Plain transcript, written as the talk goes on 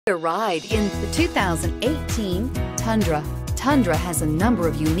A ride in the 2018 Tundra. Tundra has a number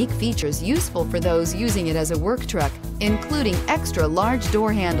of unique features useful for those using it as a work truck, including extra large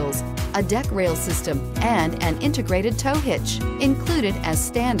door handles, a deck rail system, and an integrated tow hitch. Included as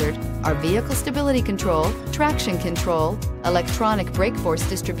standard are vehicle stability control, traction control, electronic brake force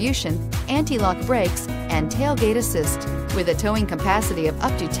distribution, anti-lock brakes, and tailgate assist. With a towing capacity of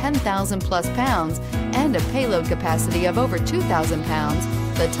up to 10,000 plus pounds and a payload capacity of over 2,000 pounds,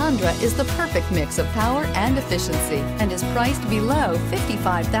 the Tundra is the perfect mix of power and efficiency and is priced below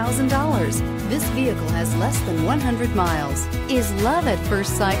 $55,000. This vehicle has less than 100 miles. Is love at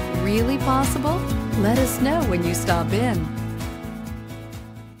first sight really possible? Let us know when you stop in.